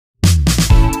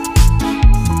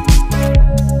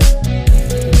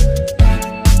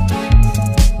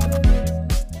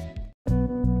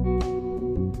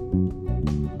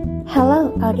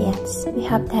audience, we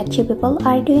hope that you people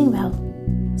are doing well.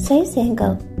 Shay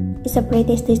Zanco is a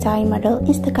British design model,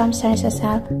 Instagram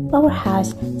social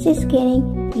powerhouse. She's gaining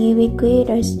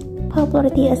ubiquitous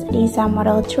popularity as a design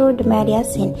model through the media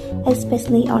scene,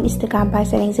 especially on Instagram by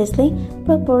sharing sizzling,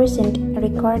 proportioned,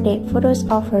 recorded photos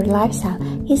of her lifestyle.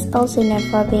 She's also known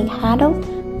for being handled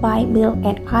by Bill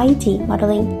and IT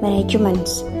modeling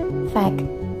managements. Fact: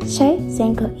 Shay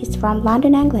Zanco is from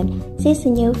London, England. She's a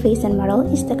new fashion model,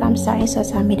 Instagram star, and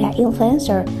social media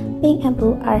influencer. Pink and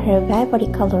blue are her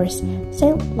favorite colors.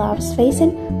 Shay loves fashion,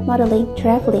 modeling,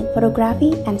 traveling,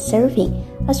 photography, and surfing.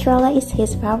 Australia is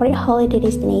his favorite holiday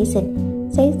destination.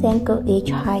 Shay Zanco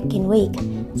age hike in week.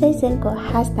 Shay Zanco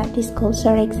has not disclosed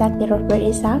her exact date of birth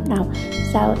is out now,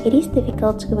 so it is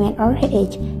difficult to comment on her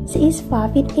age. She is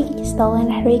 5 feet 8 inches tall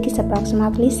and her weight is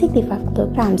approximately 65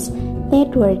 kilograms.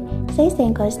 Net worth: Shay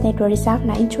Zanco's net worth is out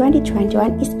now in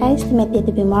 2021 is estimated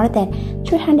to be more than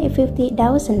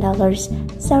 $350,000.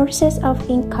 Sources of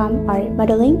income are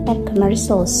modeling and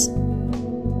commercials.